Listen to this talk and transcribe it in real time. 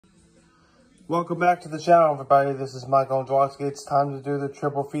Welcome back to the channel, everybody. This is Michael Androsky. It's time to do the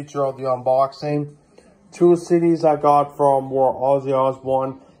triple feature of the unboxing. 2 CDs I got from were Ozzy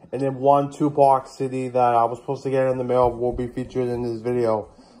Osbourne, and then 1 2-box CD that I was supposed to get in the mail will be featured in this video.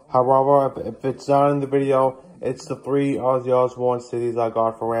 However, if it's not in the video, it's the 3 Ozzy Osbourne CDs I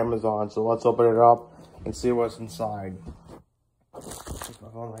got from Amazon. So let's open it up and see what's inside. Put my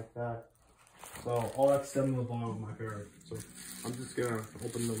phone like that. So all that's down in the bottom of my hair. So I'm just gonna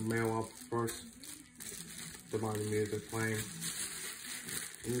open the mail up first. The music playing.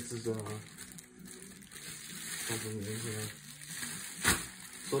 And this is something in here.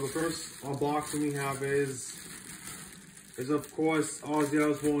 So the first unboxing we have is of course Ozzy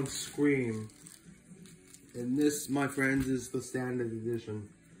Osbourne's Scream. And this, my friends, is the standard edition.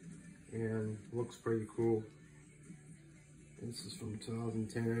 And looks pretty cool. This is from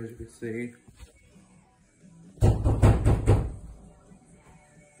 2010, as you can see.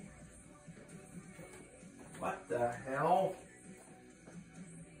 What the hell?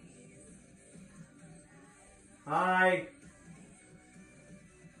 Hi.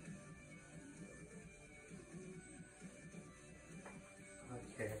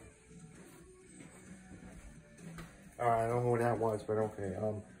 Okay. Alright, I don't know what that was, but okay.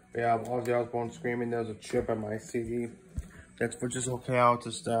 We have Ozzy Osbourne Screaming. There's a chip in my CD. That's which is okay. I'll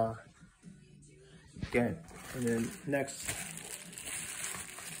just get. And then next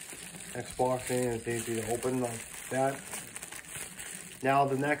box thing is easy to open like that. Now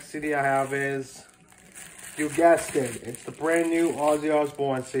the next CD I have is, you guessed it, it's the brand new Ozzy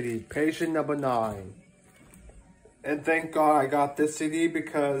Osbourne CD, Patient Number 9. And thank God I got this CD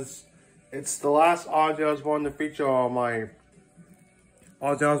because it's the last Ozzy Osbourne to feature on my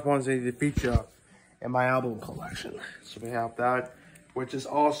Ozzy Osbourne CD to feature in my album collection. So we have that, which is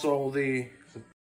also the